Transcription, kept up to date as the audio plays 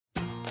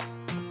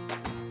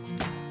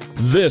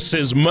This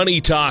is Money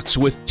Talks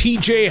with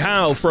TJ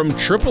Howe from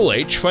Triple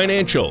H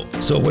Financial.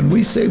 So when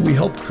we say we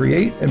help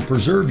create and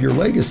preserve your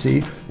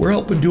legacy, we're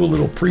helping do a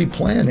little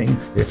pre-planning.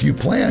 If you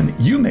plan,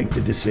 you make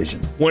the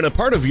decision. When a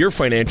part of your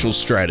financial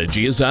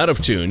strategy is out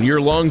of tune, your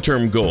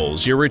long-term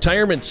goals, your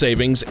retirement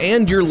savings,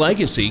 and your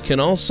legacy can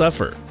all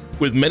suffer.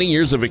 With many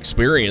years of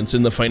experience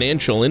in the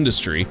financial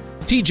industry,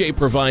 TJ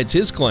provides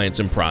his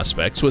clients and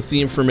prospects with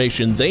the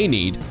information they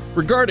need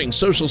regarding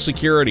Social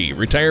Security,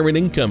 retirement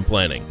income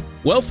planning,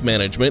 wealth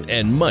management,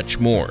 and much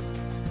more.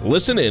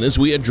 Listen in as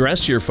we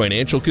address your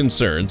financial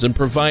concerns and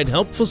provide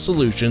helpful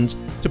solutions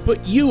to put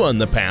you on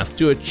the path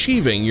to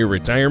achieving your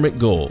retirement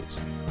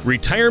goals.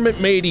 Retirement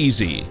made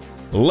easy.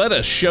 Let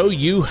us show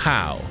you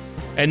how.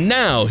 And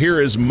now,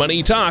 here is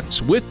Money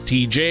Talks with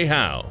TJ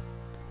Howe.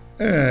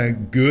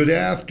 Good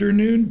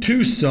afternoon,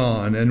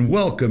 Tucson, and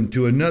welcome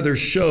to another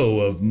show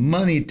of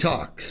Money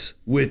Talks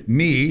with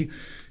me,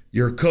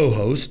 your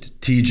co-host,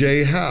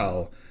 TJ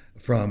Howe,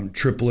 from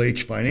Triple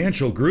H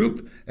Financial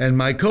Group, and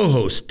my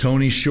co-host,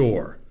 Tony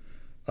Shore.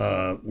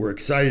 We're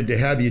excited to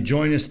have you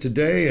join us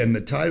today, and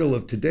the title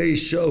of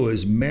today's show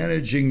is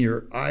Managing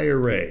Your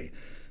IRA.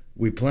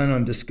 We plan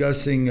on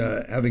discussing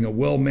having a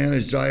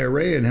well-managed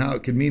IRA and how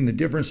it can mean the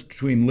difference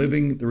between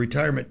living the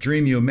retirement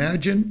dream you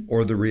imagine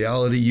or the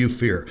reality you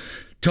fear.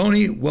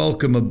 Tony,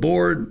 welcome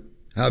aboard.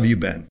 How have you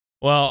been?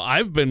 Well,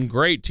 I've been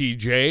great,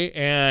 TJ,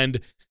 and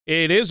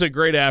it is a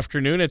great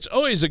afternoon. It's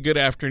always a good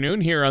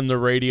afternoon here on the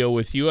radio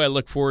with you. I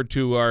look forward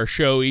to our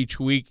show each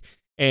week,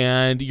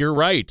 and you're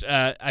right.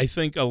 I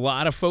think a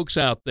lot of folks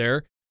out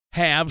there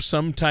have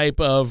some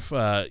type of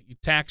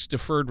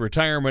tax-deferred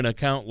retirement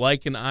account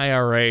like an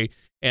IRA,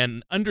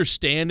 and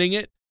understanding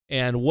it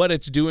and what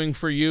it's doing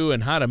for you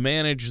and how to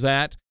manage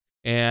that.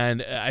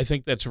 And I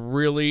think that's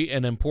really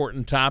an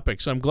important topic.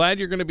 So I'm glad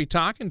you're going to be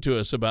talking to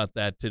us about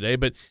that today.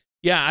 But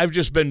yeah, I've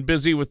just been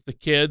busy with the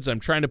kids. I'm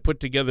trying to put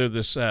together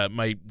this.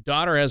 My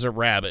daughter has a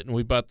rabbit, and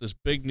we bought this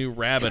big new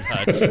rabbit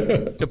hutch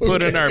to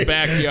put in our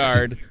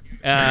backyard.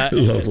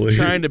 Lovely.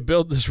 Trying to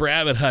build this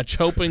rabbit hutch,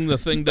 hoping the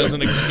thing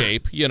doesn't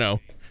escape,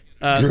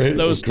 Great,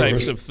 those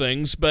types of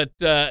things. But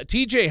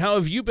TJ, how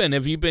have you been?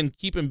 Have you been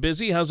keeping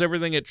busy? How's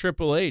everything at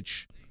Triple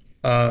H?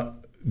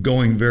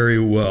 Going very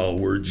well.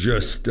 We're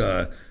just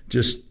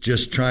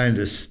trying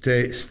to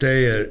stay.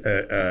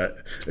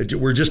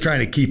 We're just trying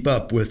to keep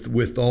up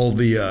with all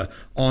the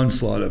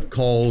onslaught of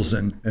calls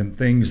and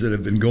things that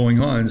have been going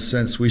on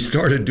since we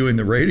started doing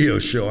the radio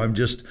show.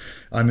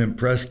 I'm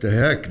impressed to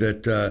heck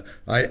that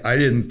I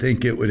didn't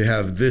think it would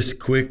have this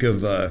quick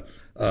of a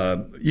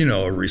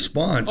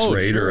response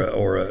rate, sure,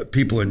 or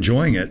people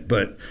enjoying it.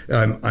 But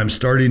I'm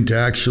starting to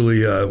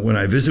actually, when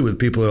I visit with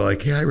people, they're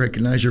like, "Hey, I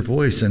recognize your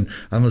voice," and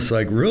I'm just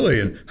like, "Really?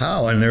 And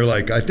how?" And they're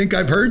like, "I think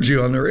I've heard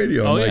you on the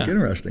radio." I'm like,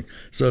 "Interesting."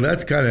 So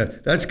that's kind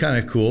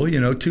of cool.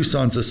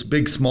 Tucson's a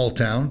big small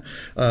town.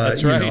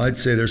 That's right. I'd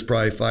say there's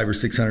probably 500,000 or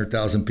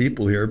 600,000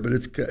 people here, but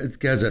it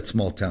has that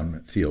small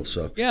town feel.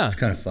 So yeah, it's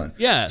kind of fun.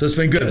 Yeah. So it's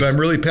been good. But I'm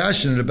really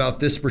passionate about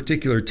this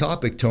particular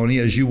topic, Tony,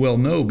 as you well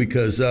know,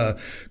 because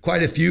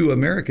quite a few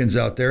Americans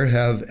out there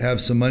have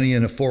some money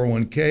in a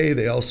 401k.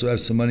 They also have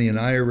some money in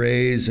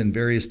IRAs and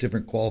various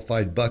different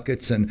qualified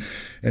buckets, and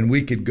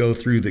we could go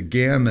through the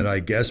gamut, I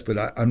guess, but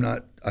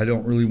I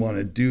don't really want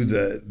to do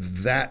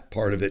that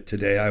part of it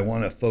today. I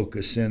want to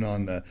focus in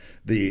on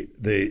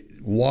the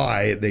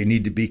why they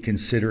need to be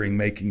considering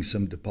making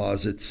some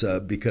deposits,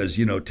 because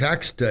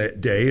tax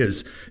day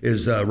is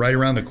right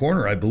around the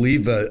corner. I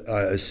believe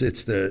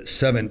it's the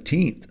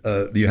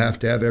 17th. You have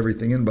to have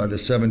everything in by the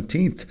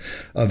 17th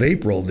of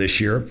April this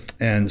year,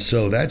 and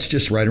so that's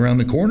just right around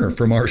the corner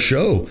from our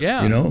show.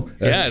 Yeah,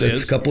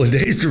 it's a couple of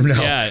days from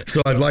now. Yeah.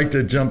 So I'd like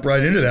to jump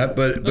right into that,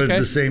 but okay, at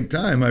the same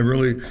time, I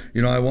really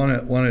I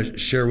want to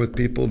share with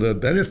people the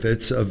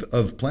benefits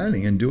of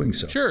planning and doing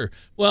so. Sure.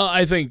 Well,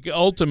 I think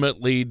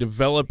ultimately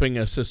developing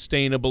a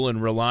sustainable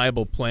and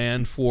reliable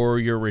plan for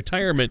your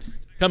retirement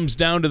comes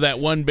down to that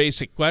one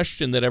basic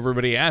question that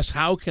everybody asks: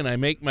 how can I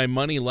make my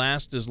money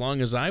last as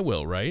long as I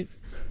will, right?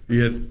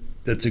 Yeah,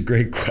 that's a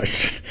great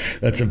question.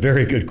 That's a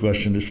very good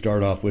question to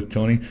start off with,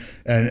 Tony.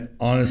 And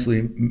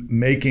honestly,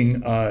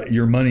 making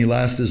your money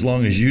last as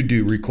long as you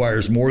do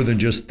requires more than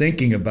just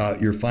thinking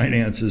about your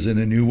finances in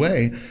a new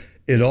way.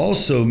 It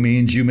also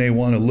means you may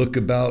want to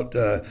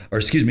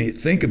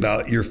think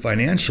about your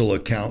financial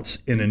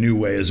accounts in a new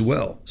way as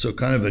well. So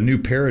kind of a new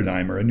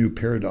paradigm or a new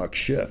paradox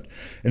shift.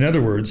 In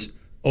other words,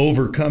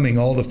 overcoming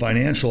all the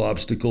financial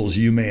obstacles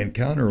you may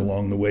encounter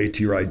along the way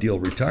to your ideal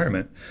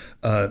retirement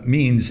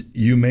means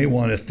you may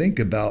want to think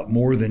about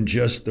more than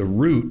just the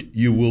route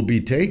you will be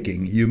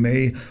taking. You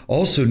may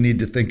also need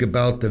to think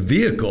about the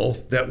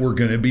vehicle that we're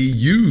going to be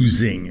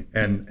using,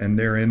 and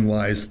therein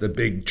lies the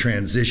big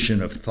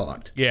transition of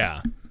thought.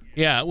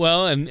 Yeah,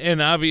 well,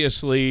 and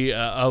obviously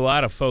a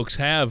lot of folks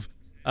have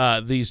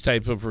these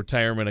type of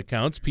retirement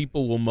accounts.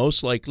 People will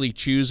most likely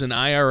choose an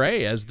IRA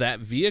as that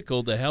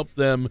vehicle to help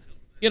them,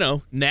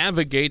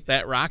 navigate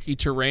that rocky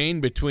terrain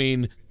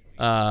between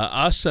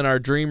us and our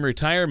dream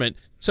retirement.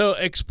 So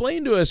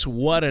explain to us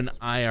what an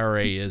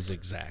IRA is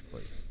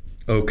exactly.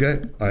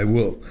 Okay, I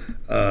will.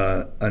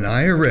 An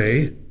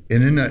IRA,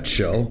 in a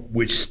nutshell,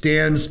 which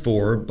stands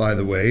for, by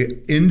the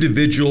way,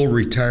 Individual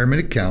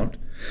Retirement Account,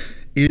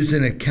 is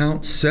an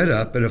account set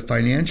up at a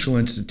financial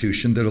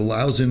institution that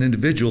allows an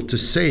individual to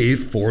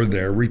save for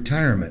their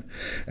retirement.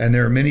 And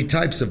there are many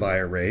types of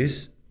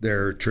IRAs.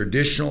 There are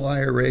traditional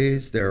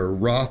IRAs, there are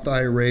Roth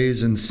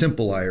IRAs, and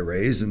simple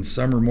IRAs, and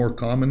some are more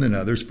common than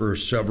others for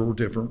several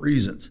different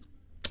reasons.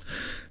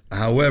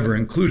 However,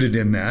 included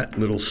in that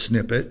little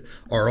snippet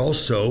are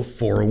also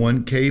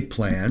 401k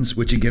plans,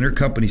 which again are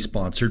company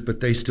sponsored, but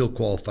they still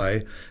qualify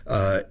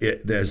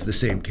as the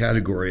same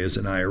category as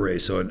an IRA.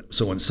 So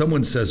when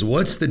someone says,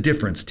 what's the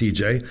difference,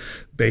 TJ?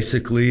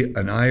 Basically,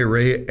 an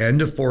IRA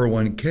and a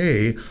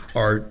 401k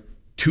are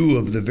two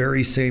of the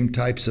very same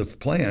types of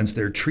plans.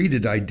 They're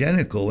treated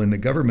identical in the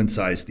government's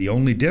eyes. The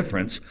only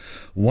difference,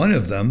 one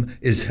of them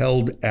is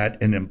held at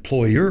an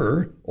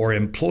employer or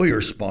employer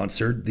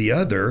sponsored. The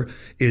other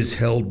is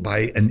held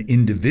by an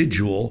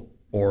individual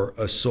or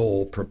a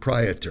sole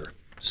proprietor.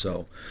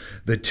 So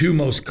the two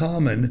most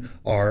common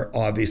are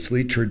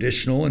obviously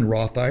traditional and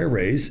Roth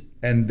IRAs,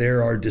 and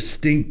there are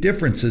distinct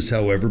differences,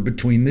 however,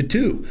 between the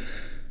two.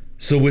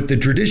 So with the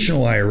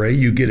traditional IRA,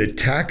 you get a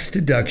tax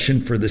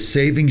deduction for the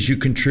savings you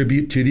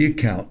contribute to the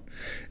account.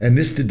 And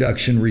this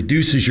deduction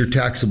reduces your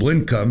taxable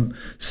income.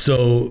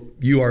 So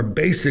you are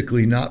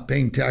basically not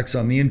paying tax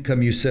on the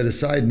income you set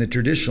aside in the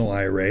traditional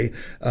IRA,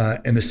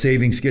 and the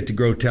savings get to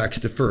grow tax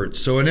deferred.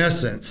 So in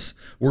essence,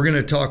 we're going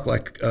to talk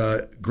like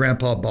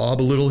Grandpa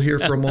Bob a little here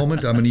for a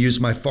moment. I'm going to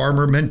use my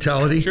farmer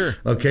mentality. Sure.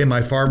 Okay,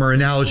 my farmer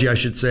analogy, I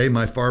should say,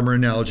 my farmer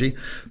analogy.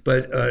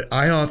 But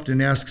I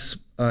often ask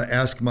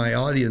my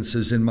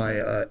audiences in my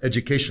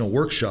educational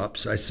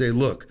workshops, I say,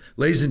 look,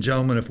 ladies and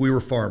gentlemen, if we were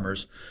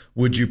farmers,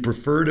 would you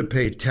prefer to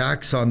pay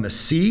tax on the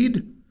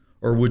seed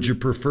or would you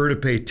prefer to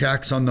pay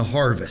tax on the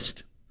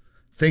harvest?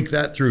 Think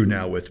that through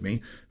now with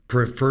me.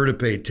 Prefer to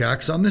pay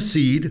tax on the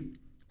seed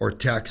or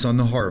tax on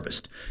the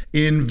harvest?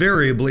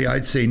 Invariably,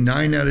 I'd say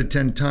 9 out of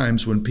 10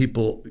 times when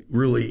people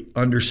really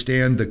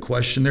understand the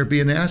question they're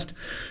being asked,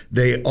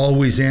 they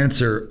always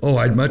answer, oh,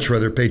 I'd much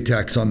rather pay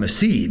tax on the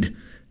seed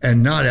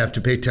and not have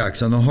to pay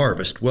tax on the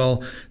harvest.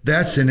 Well,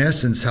 that's in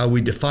essence how we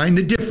define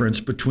the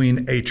difference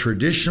between a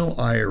traditional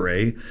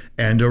IRA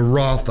and a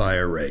Roth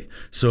IRA.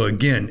 So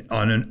again,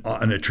 on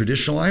a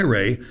traditional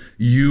IRA,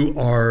 you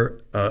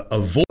are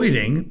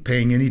avoiding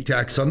paying any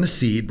tax on the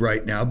seed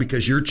right now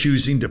because you're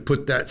choosing to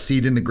put that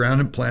seed in the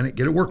ground and plant it,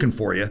 get it working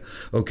for you.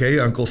 Okay,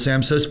 Uncle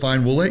Sam says,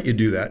 fine, we'll let you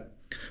do that.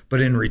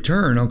 But in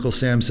return, Uncle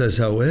Sam says,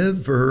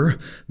 however,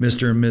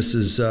 Mr. and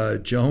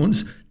Mrs.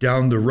 Jones,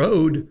 down the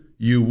road,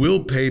 you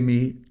will pay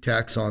me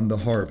tax on the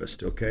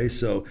harvest, okay?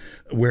 So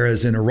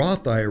whereas in a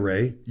Roth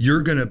IRA,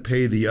 you're going to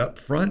pay the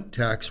upfront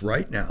tax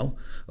right now,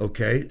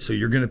 okay? So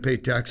you're going to pay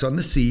tax on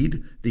the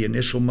seed, the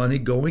initial money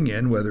going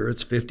in, whether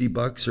it's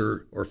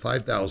 $50 or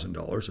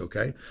 $5,000,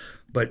 okay?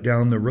 But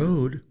down the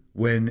road,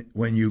 when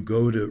you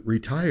go to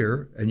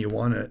retire and you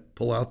want to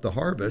pull out the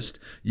harvest,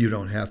 you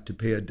don't have to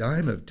pay a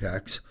dime of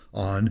tax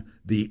on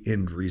the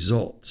end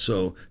result.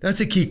 So that's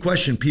a key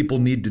question people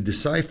need to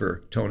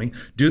decipher, Tony.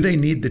 Do they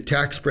need the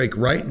tax break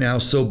right now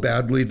so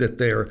badly that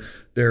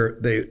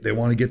they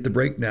want to get the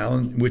break now,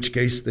 in which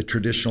case the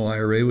traditional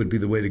IRA would be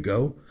the way to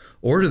go?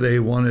 Or do they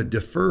want to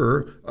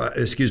defer,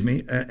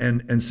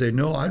 and say,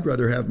 no, I'd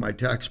rather have my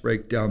tax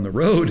break down the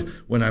road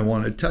when I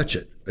want to touch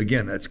it?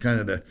 Again, that's kind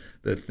of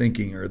the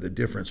thinking or the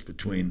difference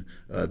between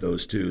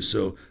those two.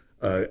 So,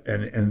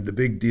 and the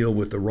big deal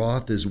with the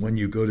Roth is when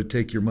you go to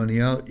take your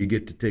money out, you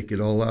get to take it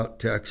all out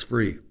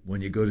tax-free.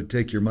 When you go to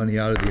take your money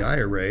out of the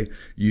IRA,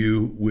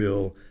 you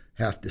will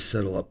have to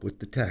settle up with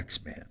the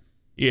tax man.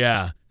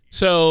 Yeah.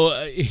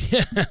 So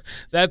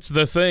that's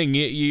the thing.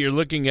 You're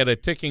looking at a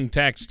ticking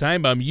tax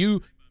time bomb.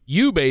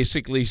 You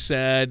basically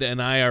said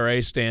an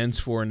IRA stands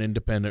for an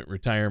independent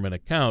retirement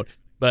account,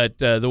 but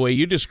the way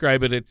you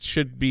describe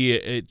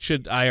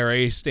it,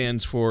 IRA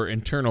stands for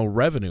Internal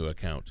Revenue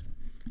Account.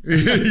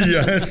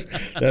 Yes,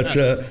 that's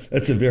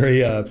a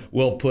very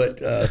well put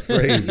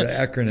phrase,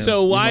 acronym.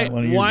 So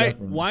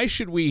why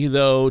should we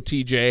though,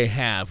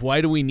 TJ,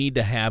 why do we need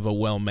to have a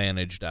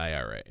well-managed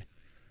IRA?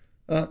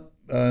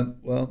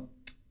 Well,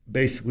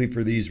 basically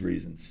for these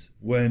reasons.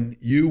 When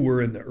you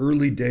were in the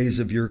early days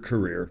of your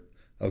career,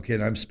 okay,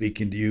 and I'm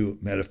speaking to you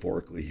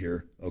metaphorically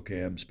here,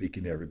 okay, I'm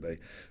speaking to everybody.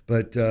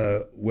 But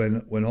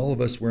when all of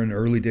us were in the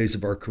early days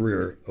of our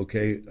career,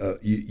 okay,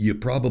 you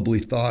probably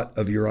thought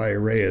of your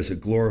IRA as a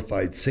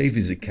glorified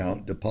savings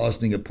account,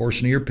 depositing a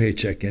portion of your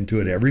paycheck into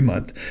it every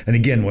month. And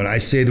again, when I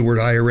say the word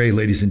IRA,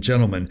 ladies and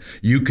gentlemen,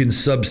 you can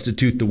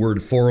substitute the word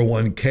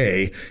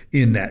 401k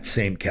in that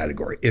same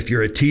category. If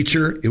you're a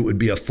teacher, it would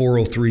be a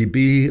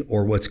 403b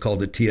or what's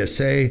called a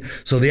TSA.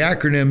 So the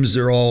acronyms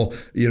are all,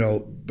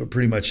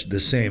 pretty much the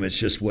same. It's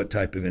just what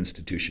type of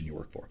institution you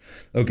work for.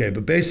 Okay,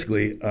 but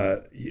basically,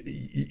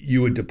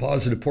 you would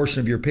deposit a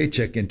portion of your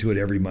paycheck into it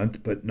every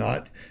month, but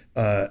not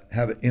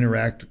have it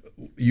interact.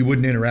 You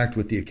wouldn't interact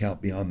with the account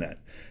beyond that.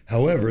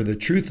 However, the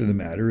truth of the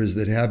matter is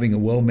that having a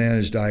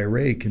well-managed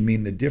IRA can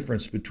mean the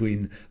difference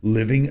between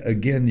living,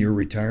 again, your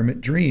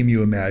retirement dream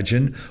you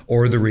imagine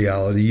or the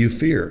reality you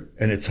fear.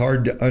 And it's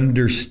hard to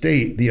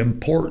understate the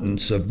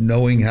importance of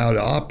knowing how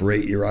to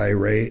operate your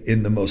IRA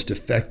in the most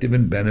effective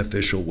and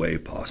beneficial way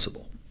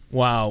possible.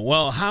 Wow.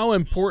 Well, how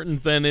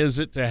important then is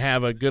it to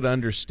have a good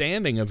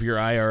understanding of your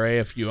IRA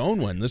if you own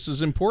one? This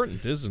is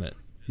important, isn't it?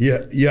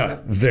 Yeah,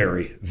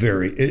 very,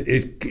 very.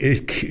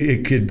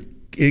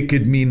 It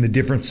could mean the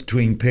difference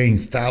between paying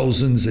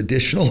thousands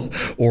additional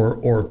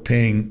or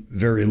paying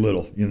very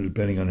little,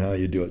 depending on how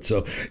you do it.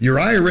 So your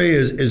IRA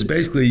is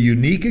basically a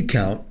unique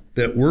account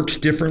that works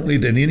differently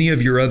than any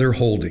of your other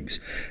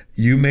holdings.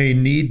 You may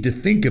need to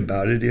think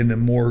about it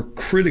more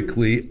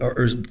critically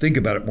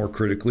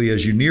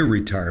as you near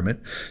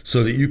retirement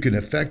so that you can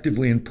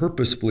effectively and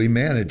purposefully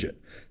manage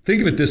it.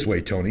 Think of it this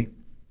way, Tony.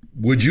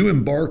 Would you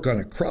embark on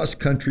a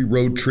cross-country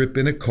road trip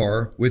in a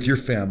car with your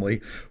family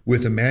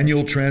with a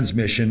manual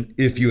transmission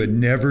if you had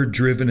never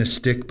driven a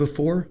stick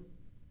before?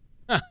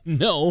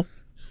 No.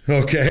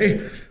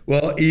 Okay.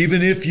 Well,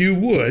 even if you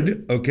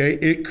would,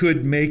 it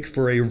could make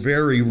for a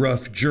very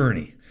rough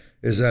journey.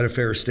 Is that a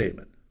fair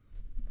statement?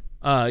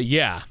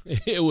 Yeah,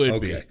 it would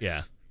be.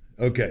 Yeah.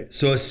 Okay.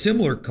 So a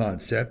similar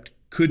concept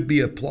could be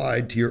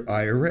applied to your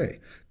IRA.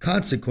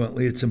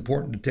 Consequently, it's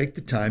important to take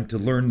the time to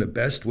learn the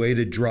best way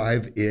to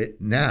drive it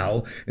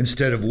now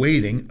instead of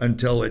waiting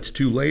until it's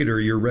too late or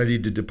you're ready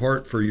to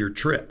depart for your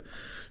trip.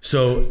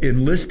 So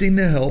enlisting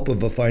the help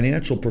of a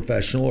financial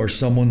professional or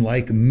someone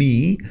like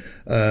me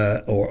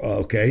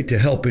to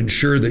help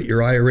ensure that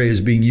your IRA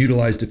is being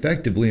utilized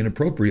effectively and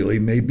appropriately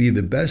may be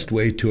the best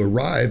way to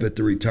arrive at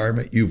the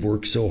retirement you've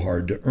worked so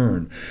hard to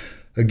earn.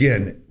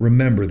 Again,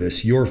 remember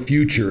this, your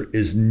future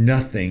is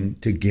nothing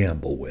to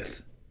gamble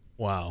with.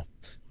 Wow.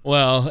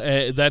 Well,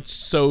 that's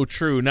so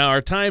true. Now,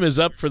 our time is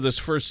up for this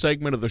first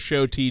segment of the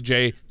show,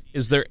 TJ.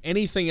 Is there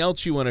anything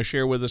else you want to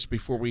share with us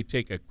before we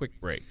take a quick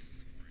break?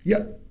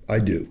 Yep, I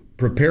do.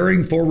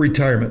 Preparing for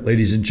retirement,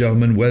 ladies and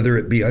gentlemen, whether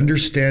it be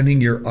understanding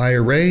your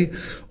IRA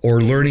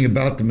or learning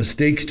about the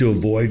mistakes to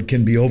avoid,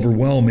 can be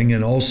overwhelming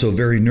and also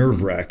very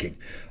nerve-wracking.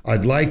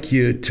 I'd like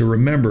you to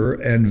remember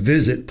and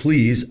visit,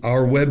 please,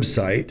 our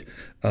website,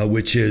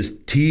 which is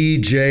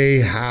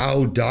tjhowe.com,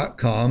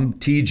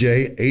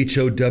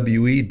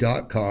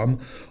 tjhowe.com,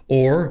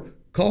 or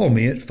call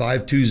me at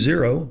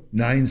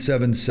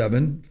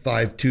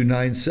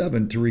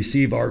 520-977-5297 to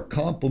receive our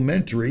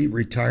complimentary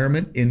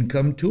Retirement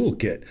Income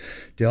Toolkit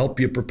to help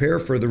you prepare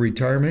for the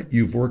retirement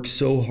you've worked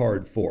so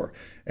hard for.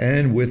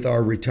 And with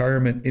our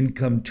Retirement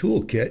Income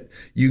Toolkit,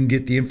 you can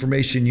get the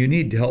information you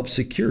need to help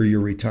secure your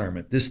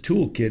retirement. This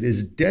toolkit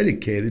is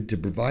dedicated to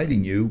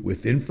providing you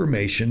with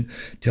information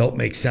to help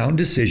make sound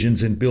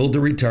decisions and build a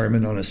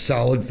retirement on a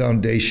solid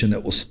foundation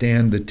that will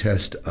stand the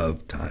test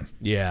of time.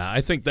 Yeah,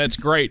 I think that's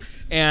great.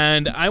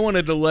 And I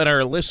wanted to let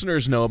our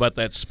listeners know about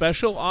that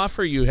special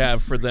offer you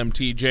have for them,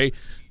 TJ.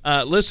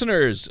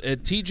 Listeners,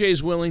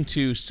 TJ's willing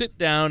to sit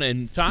down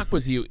and talk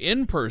with you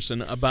in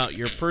person about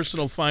your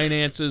personal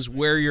finances,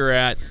 where you're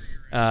at,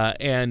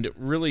 and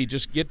really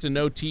just get to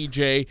know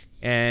TJ,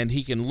 and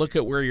he can look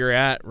at where you're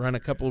at, run a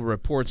couple of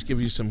reports, give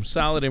you some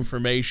solid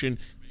information,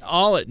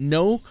 all at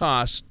no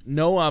cost,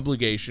 no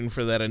obligation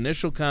for that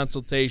initial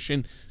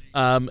consultation.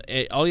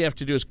 All you have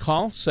to do is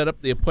call, set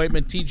up the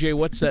appointment. TJ,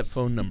 what's that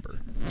phone number?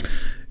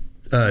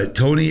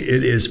 Tony,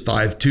 it is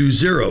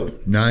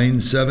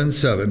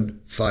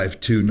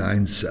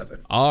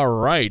 520-977-5297. All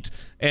right.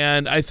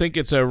 And I think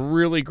it's a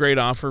really great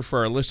offer for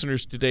our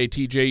listeners today.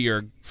 TJ, you're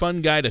a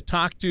fun guy to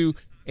talk to,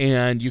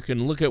 and you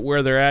can look at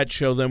where they're at,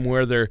 show them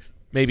where they're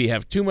maybe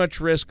have too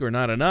much risk or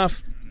not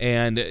enough,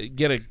 and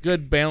get a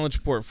good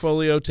balanced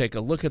portfolio. Take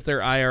a look at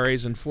their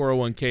IRAs and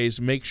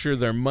 401ks, make sure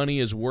their money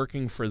is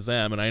working for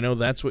them. And I know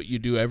that's what you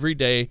do every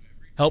day,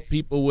 help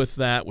people with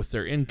that, with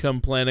their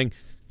income planning.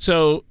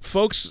 So,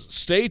 folks,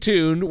 stay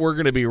tuned. We're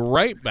going to be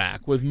right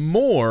back with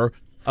more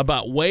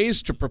about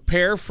ways to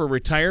prepare for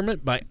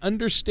retirement by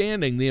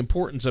understanding the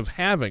importance of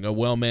having a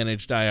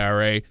well-managed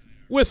IRA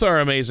with our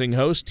amazing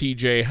host,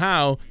 TJ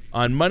Howe,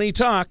 on Money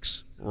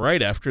Talks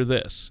right after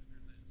this.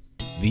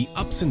 The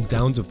ups and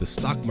downs of the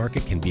stock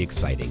market can be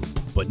exciting,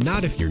 but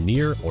not if you're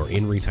near or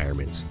in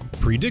retirement.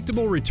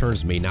 Predictable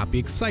returns may not be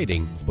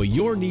exciting, but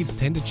your needs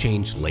tend to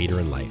change later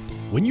in life.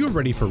 When you're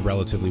ready for a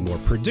relatively more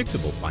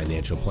predictable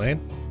financial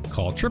plan,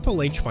 call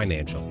Triple H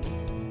Financial.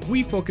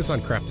 We focus on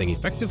crafting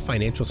effective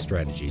financial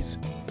strategies.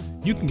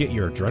 You can get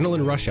your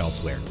adrenaline rush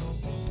elsewhere.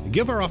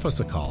 Give our office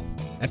a call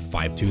at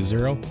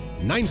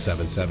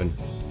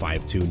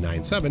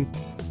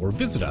 520-977-5297 or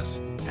visit us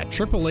at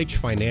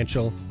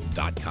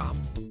triplehfinancial.com.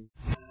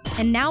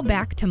 And now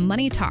back to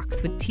Money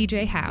Talks with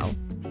TJ Howe.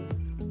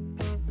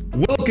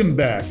 Welcome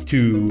back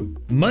to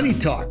Money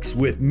Talks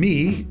with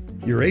me,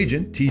 your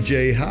agent,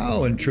 TJ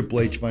Howe, and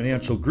Triple H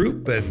Financial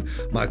Group, and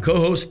my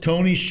co-host,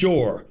 Tony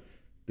Shore,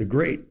 the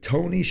great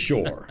Tony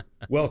Shore.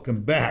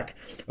 Welcome back.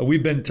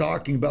 We've been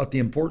talking about the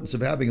importance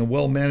of having a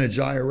well-managed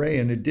IRA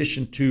in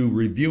addition to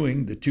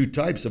reviewing the two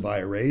types of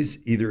IRAs,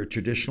 either a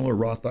traditional or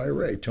Roth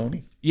IRA.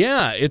 Tony?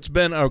 Yeah, it's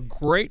been a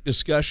great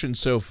discussion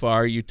so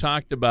far. You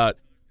talked about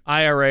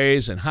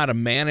IRAs and how to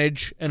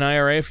manage an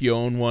IRA if you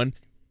own one.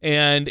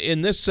 And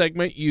in this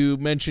segment, you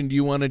mentioned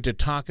you wanted to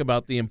talk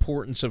about the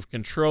importance of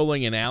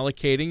controlling and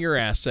allocating your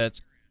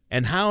assets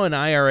and how an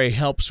IRA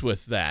helps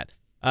with that.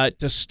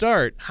 To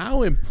start,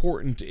 how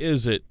important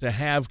is it to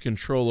have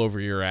control over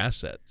your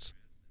assets?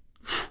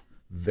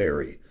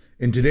 Very.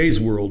 In today's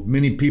world,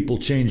 many people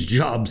change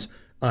jobs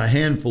a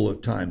handful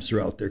of times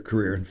throughout their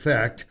career. In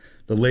fact,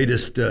 the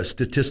latest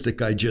statistic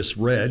I just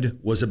read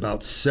was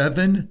about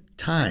 7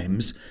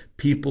 times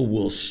people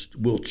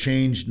will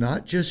change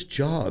not just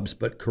jobs,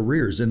 but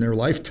careers in their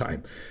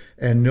lifetime.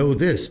 And know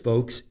this,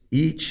 folks,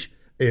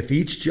 if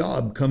each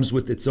job comes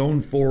with its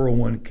own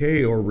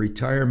 401k or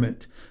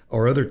retirement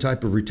or other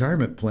type of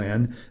retirement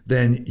plan,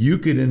 then you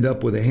could end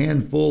up with a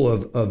handful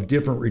of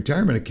different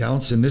retirement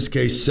accounts. In this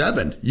case,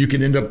 7. You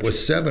can end up with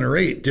 7 or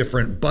 8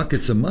 different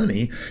buckets of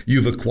money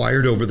you've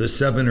acquired over the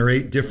 7 or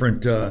 8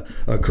 different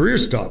career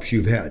stops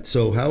you've had.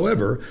 So,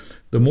 however,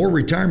 the more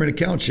retirement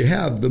accounts you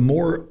have, the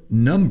more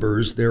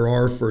numbers there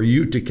are for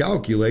you to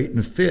calculate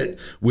and fit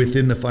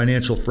within the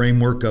financial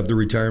framework of the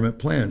retirement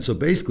plan. So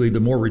basically, the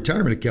more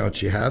retirement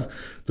accounts you have,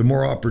 the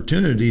more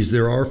opportunities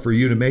there are for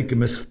you to make a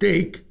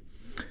mistake.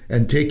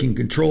 And taking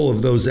control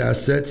of those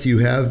assets you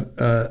have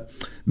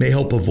may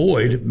help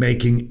avoid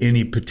making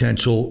any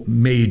potential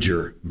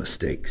major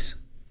mistakes.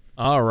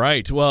 All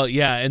right. Well,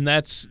 yeah, and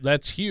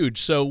that's huge.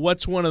 So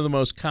what's one of the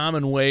most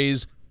common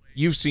ways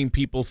you've seen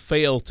people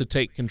fail to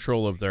take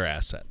control of their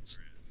assets?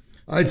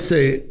 I'd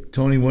say,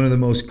 Tony, one of the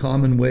most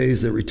common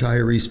ways that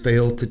retirees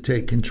fail to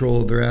take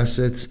control of their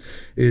assets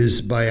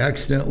is by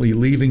accidentally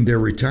leaving their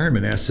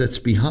retirement assets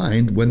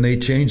behind when they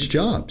change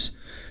jobs.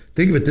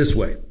 Think of it this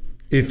way.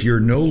 If you're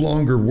no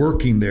longer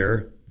working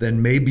there,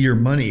 then maybe your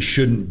money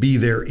shouldn't be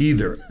there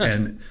either.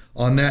 And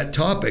on that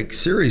topic,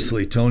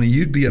 seriously, Tony,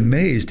 you'd be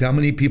amazed how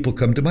many people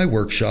come to my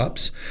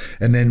workshops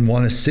and then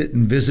want to sit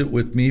and visit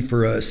with me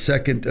for a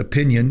second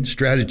opinion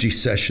strategy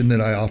session that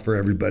I offer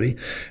everybody.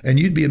 And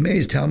you'd be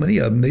amazed how many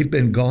of them, they've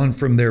been gone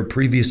from their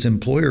previous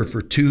employer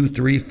for 2,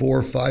 3,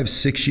 4, 5,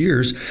 6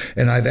 years.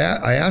 And I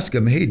ask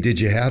them, hey,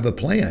 did you have a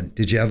plan?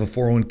 Did you have a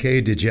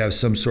 401k? Did you have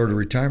some sort of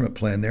retirement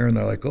plan there? And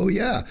they're like, oh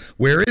yeah,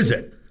 where is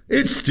it?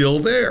 It's still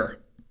there.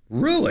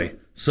 Really?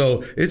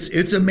 So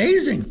it's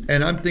amazing.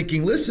 And I'm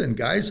thinking, listen,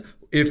 guys,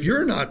 if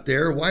you're not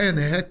there, why in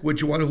the heck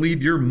would you want to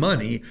leave your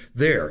money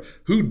there?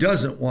 Who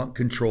doesn't want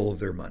control of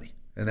their money?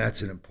 And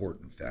that's an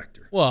important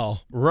factor.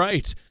 Well,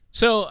 right.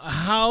 So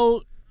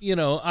how,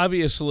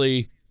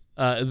 obviously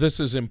this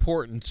is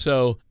important.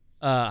 So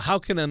how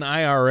can an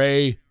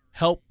IRA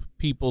help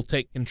people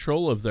take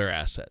control of their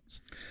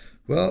assets?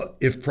 Well,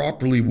 if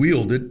properly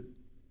wielded,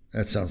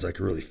 that sounds like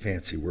a really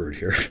fancy word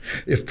here.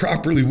 If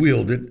properly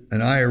wielded,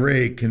 an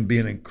IRA can be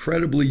an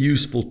incredibly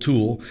useful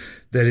tool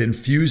that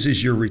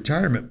infuses your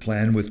retirement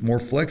plan with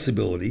more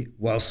flexibility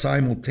while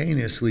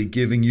simultaneously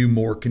giving you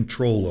more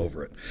control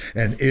over it.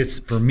 And it's,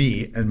 for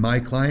me and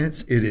my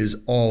clients, it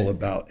is all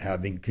about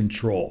having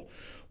control.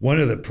 One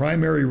of the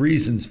primary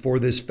reasons for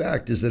this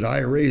fact is that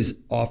IRAs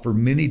offer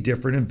many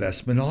different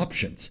investment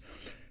options.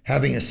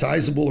 Having a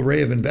sizable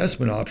array of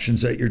investment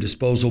options at your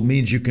disposal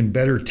means you can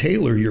better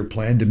tailor your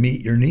plan to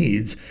meet your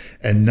needs,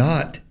 and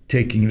not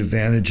taking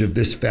advantage of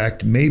this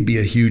fact may be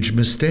a huge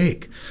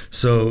mistake.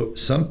 So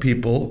some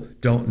people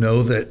don't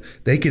know that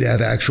they could have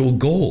actual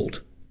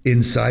gold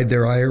inside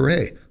their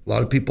IRA. A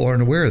lot of people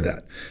aren't aware of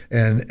that.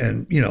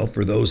 And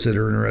for those that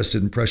are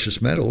interested in precious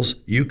metals,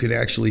 you could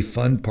actually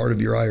fund part of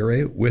your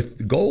IRA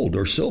with gold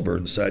or silver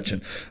and such.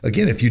 And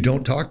again, if you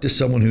don't talk to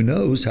someone who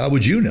knows, how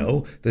would you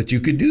know that you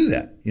could do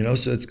that?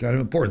 So it's kind of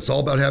important. It's all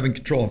about having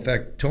control. In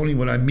fact, Tony,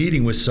 when I'm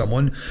meeting with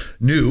someone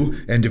new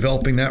and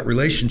developing that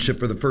relationship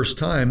for the first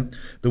time,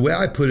 the way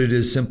I put it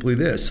is simply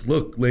this.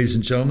 Look, ladies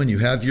and gentlemen, you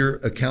have your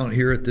account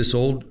here at this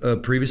old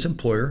previous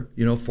employer,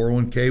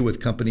 401k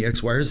with company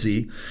X, Y, or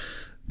Z.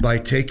 By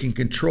taking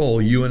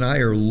control, you and I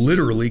are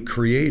literally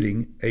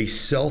creating a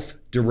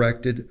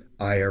self-directed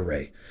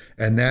IRA.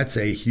 And that's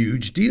a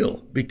huge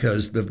deal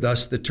because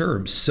thus the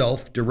term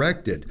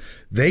self-directed.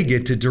 They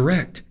get to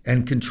direct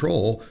and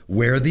control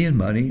where the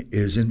money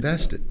is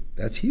invested.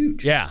 That's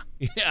huge. Yeah,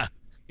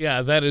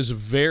 that is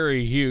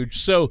very huge.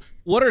 So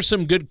what are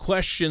some good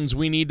questions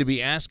we need to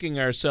be asking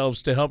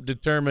ourselves to help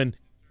determine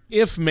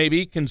if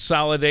maybe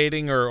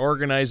consolidating or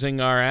organizing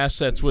our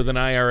assets with an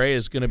IRA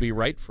is going to be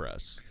right for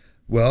us?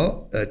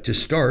 Well, to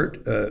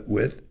start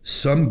with,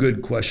 some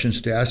good questions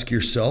to ask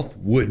yourself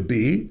would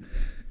be,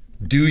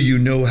 do you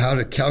know how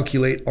to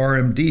calculate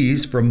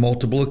RMDs from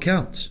multiple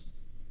accounts?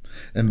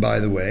 And by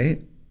the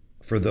way,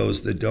 for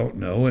those that don't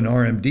know, an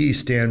RMD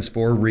stands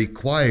for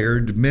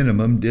Required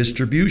Minimum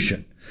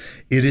Distribution.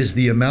 It is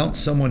the amount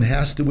someone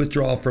has to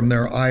withdraw from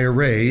their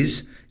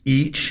IRAs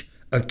each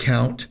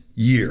account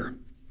year.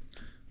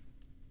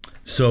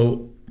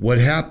 So what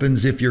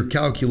happens if your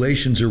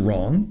calculations are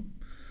wrong?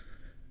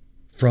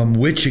 From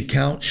which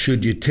account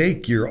should you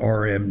take your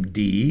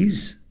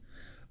RMDs?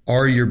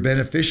 Are your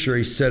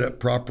beneficiaries set up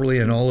properly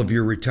in all of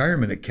your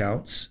retirement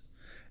accounts?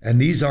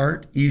 And these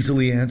aren't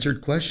easily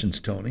answered questions,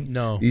 Tony.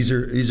 No. These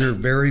are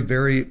very,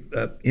 very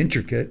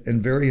intricate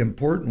and very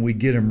important we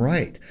get them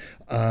right.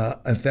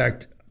 In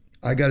fact,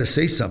 I got to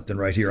say something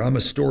right here. I'm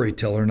a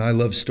storyteller and I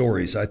love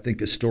stories. I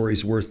think a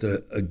story's worth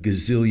a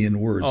gazillion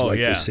words,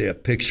 they say a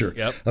picture.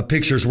 Yep. A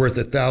picture's worth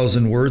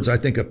 1,000 words. I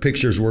think a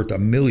picture's worth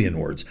 1,000,000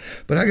 words.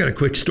 But I got a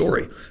quick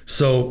story.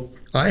 So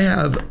I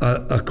have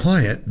a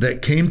client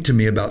that came to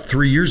me about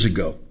 3 years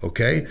ago,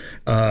 okay?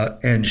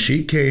 And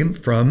she came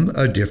from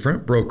a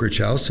different brokerage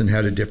house and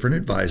had a different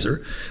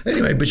advisor.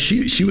 Anyway, but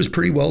she was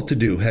pretty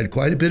well-to-do, had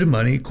quite a bit of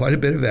money, quite a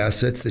bit of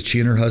assets that she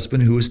and her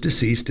husband, who was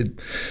deceased, had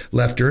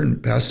left her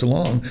and passed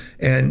along.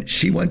 And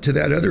she went to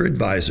that other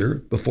advisor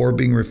before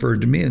being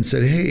referred to me and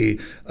said, hey,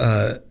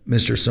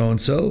 Mr.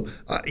 So-and-so,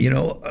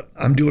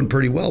 I'm doing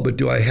pretty well, but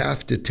do I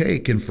have to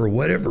take? And for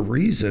whatever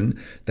reason,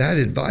 that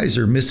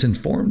advisor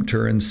misinformed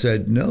her and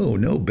said,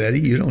 no, Betty,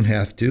 you don't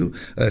have to.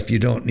 If you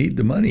don't need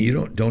the money,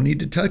 you don't need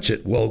to touch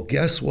it. Well,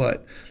 guess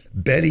what?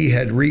 Betty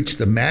had reached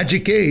the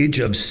magic age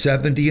of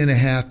 70 and a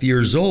half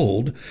years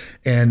old,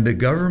 and the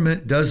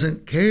government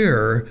doesn't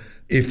care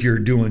if you're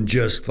doing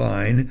just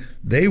fine.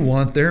 They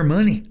want their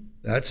money.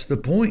 That's the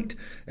point.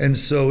 And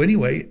so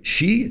anyway,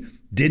 she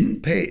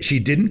didn't pay. She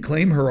didn't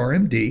claim her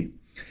RMD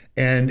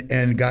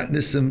and got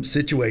into some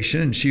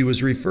situation, and she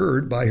was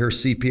referred by her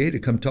CPA to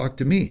come talk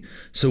to me.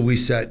 So we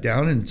sat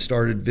down and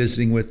started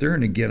visiting with her.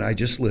 And again, I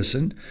just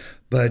listened.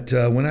 But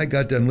when I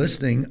got done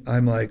listening,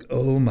 I'm like,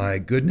 oh my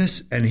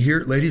goodness. And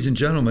here, ladies and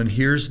gentlemen,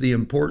 here's the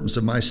importance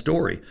of my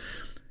story.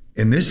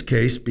 In this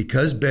case,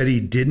 because Betty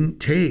didn't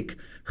take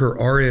her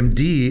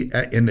RMD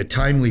in the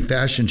timely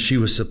fashion she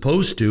was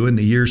supposed to in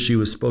the year she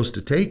was supposed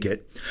to take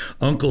it,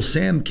 Uncle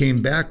Sam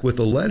came back with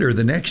a letter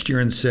the next year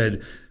and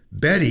said,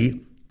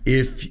 Betty,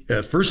 if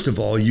first of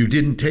all, you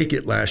didn't take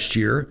it last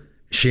year,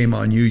 shame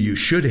on you, you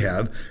should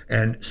have.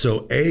 And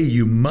so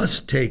you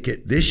must take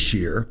it this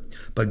year.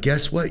 But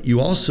guess what? You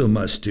also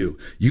must do.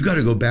 You got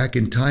to go back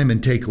in time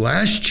and take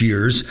last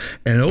year's.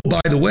 And oh,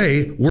 by the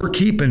way, we're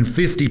keeping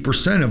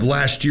 50% of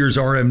last year's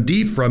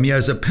RMD from you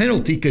as a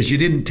penalty because you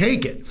didn't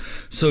take it.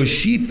 So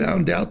she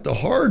found out the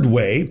hard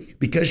way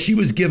because she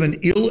was given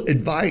ill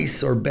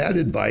advice or bad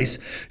advice.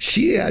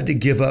 She had to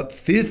give up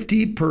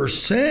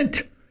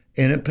 50%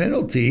 in a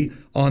penalty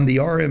on the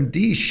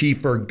RMD she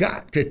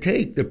forgot to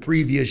take the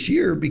previous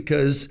year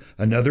because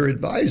another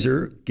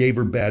advisor gave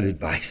her bad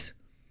advice.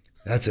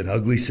 That's an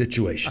ugly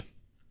situation.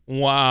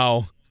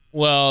 Wow.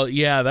 Well,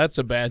 yeah, that's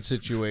a bad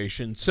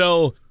situation.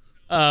 So,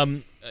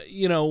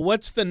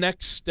 what's the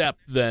next step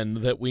then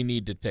that we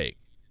need to take?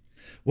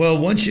 Well,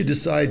 once you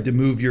decide to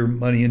move your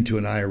money into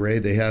an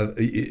IRA,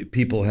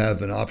 people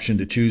have an option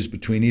to choose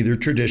between either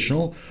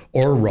traditional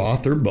or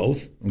Roth or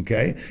both.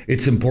 Okay.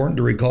 It's important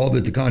to recall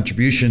that the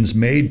contributions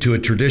made to a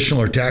traditional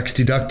are tax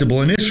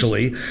deductible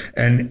initially,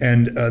 and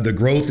the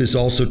growth is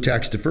also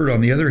tax deferred.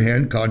 On the other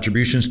hand,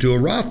 contributions to a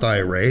Roth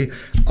IRA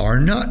are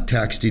not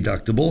tax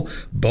deductible.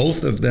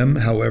 Both of them,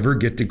 however,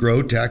 get to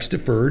grow tax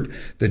deferred.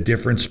 The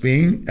difference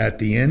being at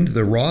the end,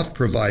 the Roth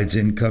provides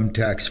income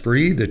tax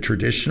free. The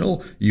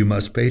traditional, you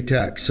must pay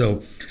tax.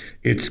 So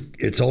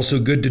it's also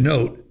good to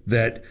note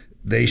that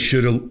they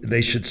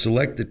should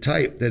select the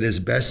type that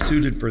is best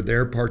suited for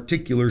their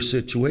particular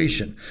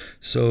situation.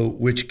 So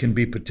which can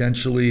be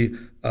potentially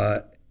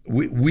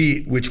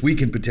which we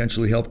can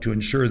potentially help to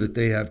ensure that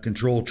they have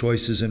control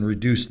choices and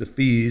reduce the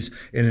fees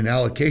in an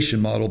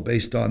allocation model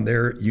based on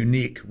their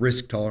unique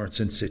risk tolerance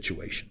and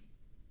situation.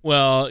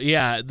 Well,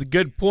 yeah, the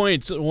good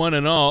points, one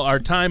and all. Our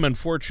time,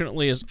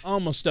 unfortunately, is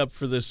almost up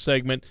for this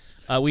segment.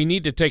 We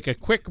need to take a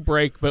quick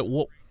break, but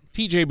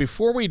TJ,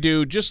 before we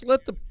do, just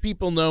let the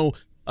people know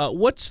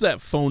what's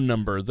that phone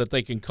number that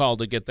they can call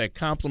to get that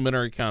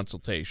complimentary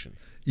consultation.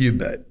 You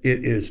bet.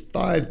 It is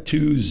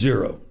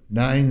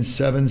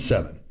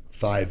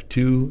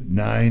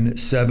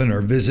 520-977-5297,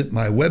 or visit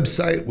my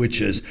website,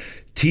 which is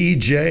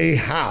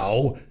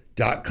tjhowe.com.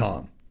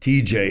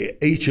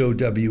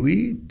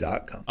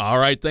 TJHOWE.com. All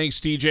right, thanks,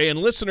 TJ. And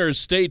listeners,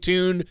 stay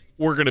tuned.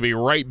 We're going to be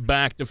right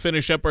back to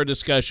finish up our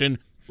discussion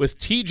with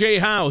TJ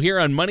Howe here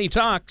on Money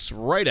Talks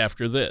right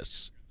after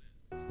this.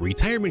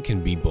 Retirement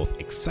can be both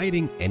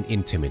exciting and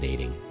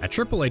intimidating. At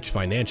Triple H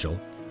Financial,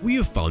 we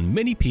have found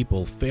many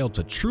people fail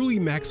to truly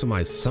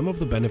maximize some of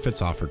the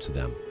benefits offered to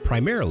them,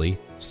 primarily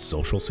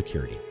Social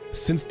Security.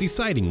 Since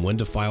deciding when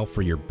to file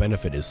for your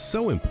benefit is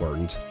so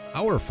important,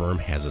 our firm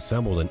has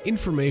assembled an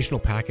informational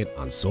packet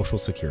on Social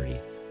Security.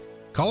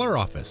 Call our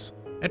office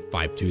at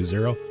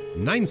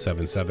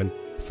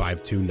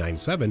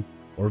 520-977-5297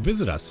 or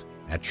visit us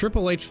at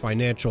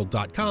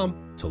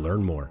triplehfinancial.com to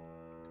learn more.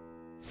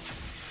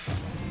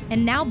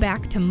 And now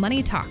back to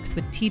Money Talks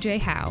with TJ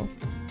Howe.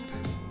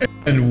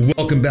 And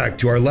welcome back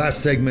to our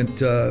last segment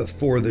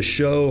for the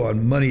show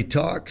on Money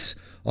Talks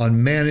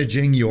on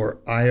managing your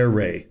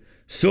IRA.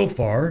 So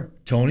far,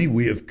 Tony,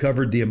 we have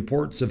covered the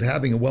importance of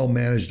having a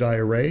well-managed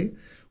IRA.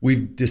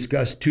 We've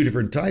discussed two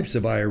different types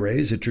of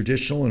IRAs, a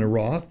traditional and a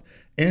Roth,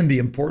 and the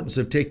importance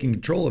of taking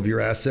control of your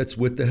assets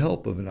with the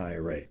help of an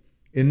IRA.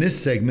 In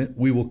this segment,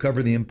 we will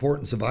cover the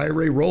importance of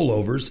IRA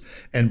rollovers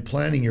and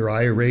planning your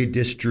IRA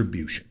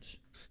distributions.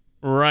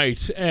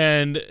 Right,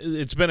 and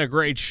it's been a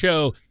great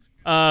show.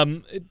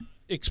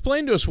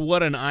 Explain to us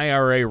what an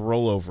IRA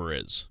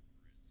rollover is.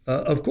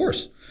 Of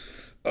course.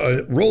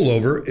 A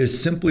rollover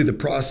is simply the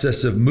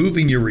process of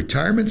moving your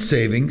retirement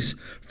savings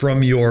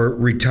from your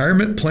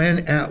retirement plan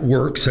at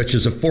work, such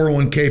as a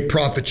 401k,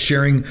 profit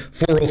sharing,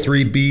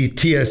 403b,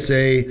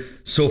 TSA,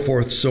 so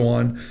forth, so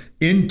on,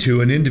 into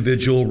an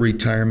individual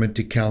retirement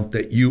account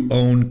that you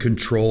own,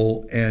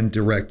 control, and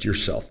direct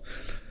yourself.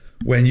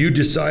 When you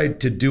decide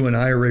to do an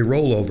IRA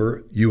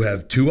rollover, you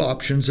have two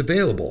options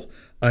available: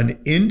 an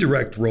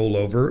indirect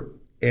rollover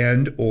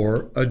and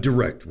or a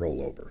direct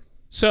rollover.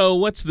 So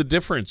what's the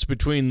difference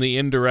between the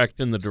indirect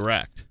and the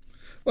direct?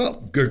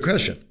 Well, good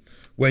question.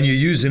 When you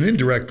use an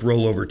indirect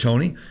rollover,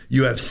 Tony,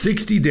 you have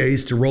 60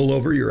 days to roll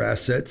over your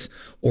assets,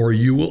 or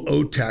you will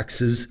owe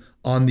taxes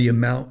on the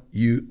amount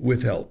you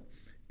withheld.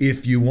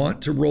 If you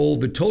want to roll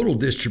the total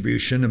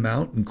distribution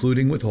amount,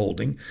 including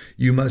withholding,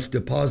 you must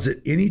deposit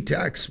any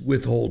tax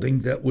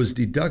withholding that was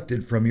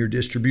deducted from your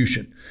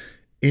distribution.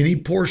 Any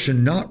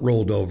portion not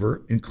rolled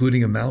over,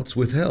 including amounts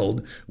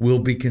withheld, will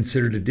be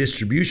considered a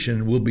distribution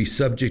and will be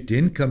subject to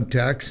income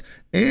tax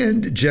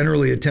and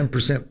generally a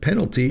 10%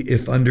 penalty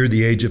if under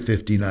the age of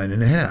 59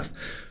 and a half.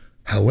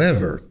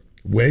 However,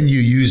 when you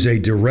use a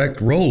direct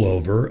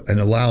rollover and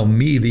allow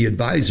me, the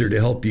advisor, to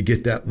help you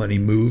get that money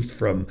moved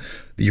from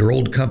your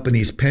old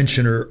company's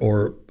pension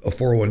or a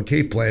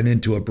 401k plan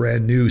into a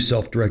brand new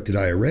self-directed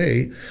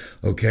IRA,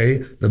 okay,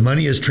 the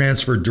money is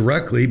transferred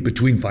directly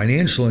between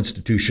financial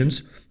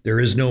institutions. There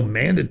is no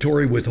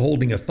mandatory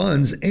withholding of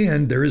funds,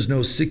 and there is no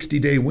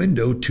 60-day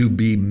window to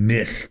be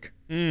missed.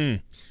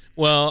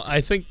 Well,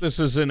 I think this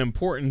is an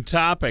important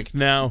topic.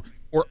 Now,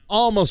 we're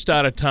almost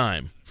out of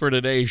time for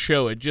today's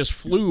show. It just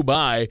flew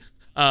by.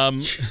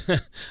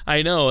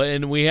 I know,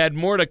 and we had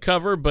more to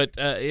cover, but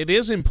it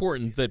is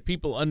important that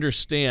people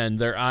understand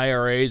their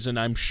IRAs, and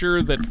I'm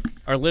sure that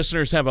our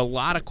listeners have a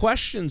lot of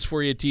questions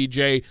for you,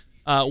 TJ.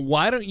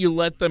 Why don't you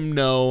let them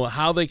know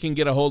how they can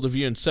get a hold of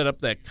you and set up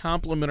that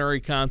complimentary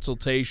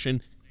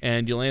consultation,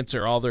 and you'll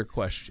answer all their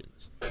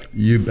questions?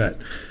 You bet.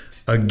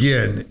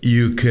 Again,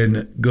 you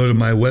can go to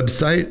my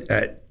website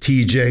at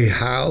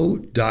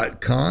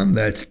tjhowe.com.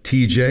 That's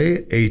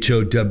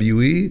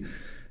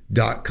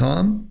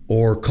TJHOWE.com,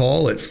 or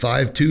call at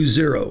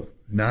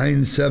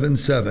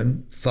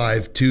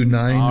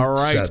 520-977-5297. All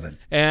right.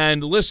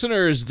 And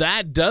listeners,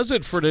 that does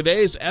it for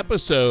today's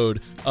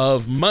episode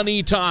of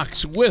Money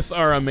Talks with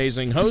our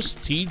amazing host,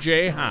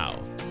 TJ Howe.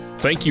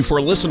 Thank you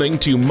for listening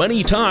to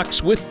Money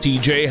Talks with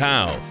TJ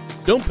Howe.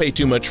 Don't pay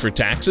too much for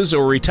taxes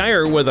or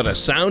retire without a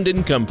sound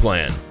income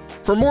plan.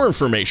 For more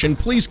information,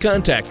 please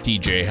contact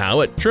TJ Howe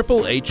at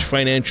Triple H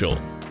Financial.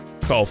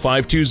 Call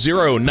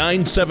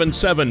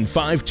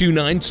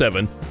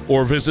 520-977-5297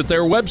 or visit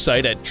their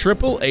website at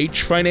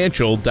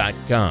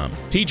triplehfinancial.com.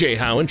 TJ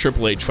Howe and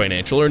Triple H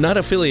Financial are not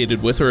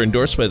affiliated with or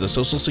endorsed by the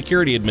Social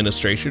Security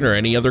Administration or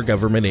any other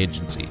government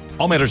agency.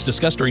 All matters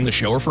discussed during the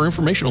show are for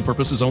informational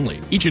purposes only.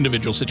 Each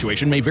individual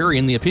situation may vary,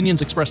 and the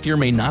opinions expressed here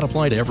may not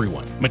apply to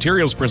everyone.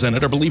 Materials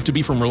presented are believed to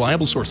be from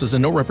reliable sources,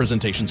 and no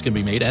representations can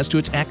be made as to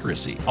its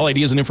accuracy. All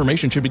ideas and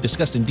information should be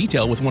discussed in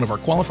detail with one of our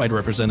qualified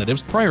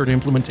representatives prior to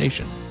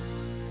implementation.